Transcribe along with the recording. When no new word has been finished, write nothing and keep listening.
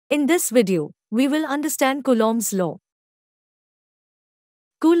In this video, we will understand Coulomb's law.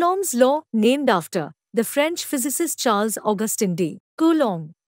 Coulomb's law, named after the French physicist Charles Augustin de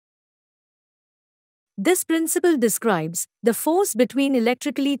Coulomb. This principle describes the force between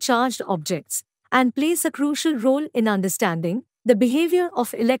electrically charged objects and plays a crucial role in understanding the behavior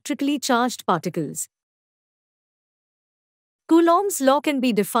of electrically charged particles. Coulomb's law can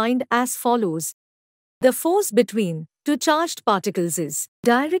be defined as follows. The force between two charged particles is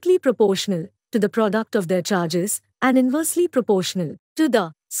directly proportional to the product of their charges and inversely proportional to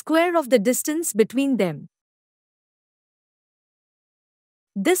the square of the distance between them.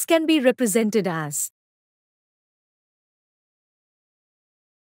 This can be represented as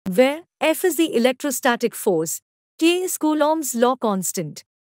where F is the electrostatic force, K is Coulomb's law constant,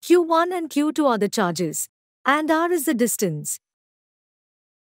 Q1 and Q2 are the charges, and R is the distance.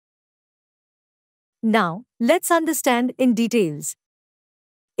 Now, let's understand in details.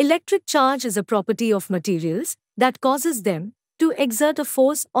 Electric charge is a property of materials that causes them to exert a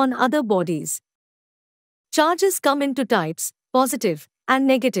force on other bodies. Charges come in two types, positive and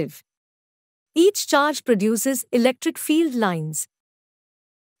negative. Each charge produces electric field lines,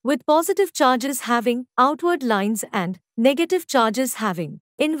 with positive charges having outward lines and negative charges having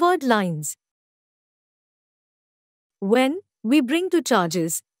inward lines. When we bring two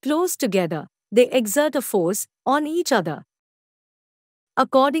charges close together, they exert a force on each other.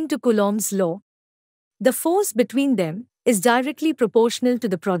 According to Coulomb's law, the force between them is directly proportional to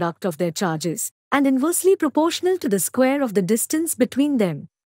the product of their charges and inversely proportional to the square of the distance between them.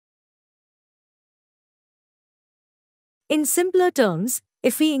 In simpler terms,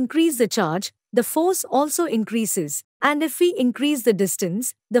 if we increase the charge, the force also increases, and if we increase the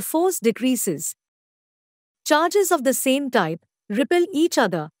distance, the force decreases. Charges of the same type repel each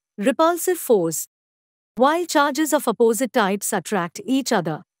other, repulsive force, while charges of opposite types attract each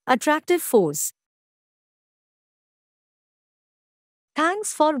other, attractive force.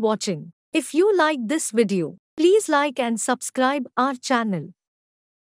 Thanks for watching. If you like this video, please like and subscribe our channel.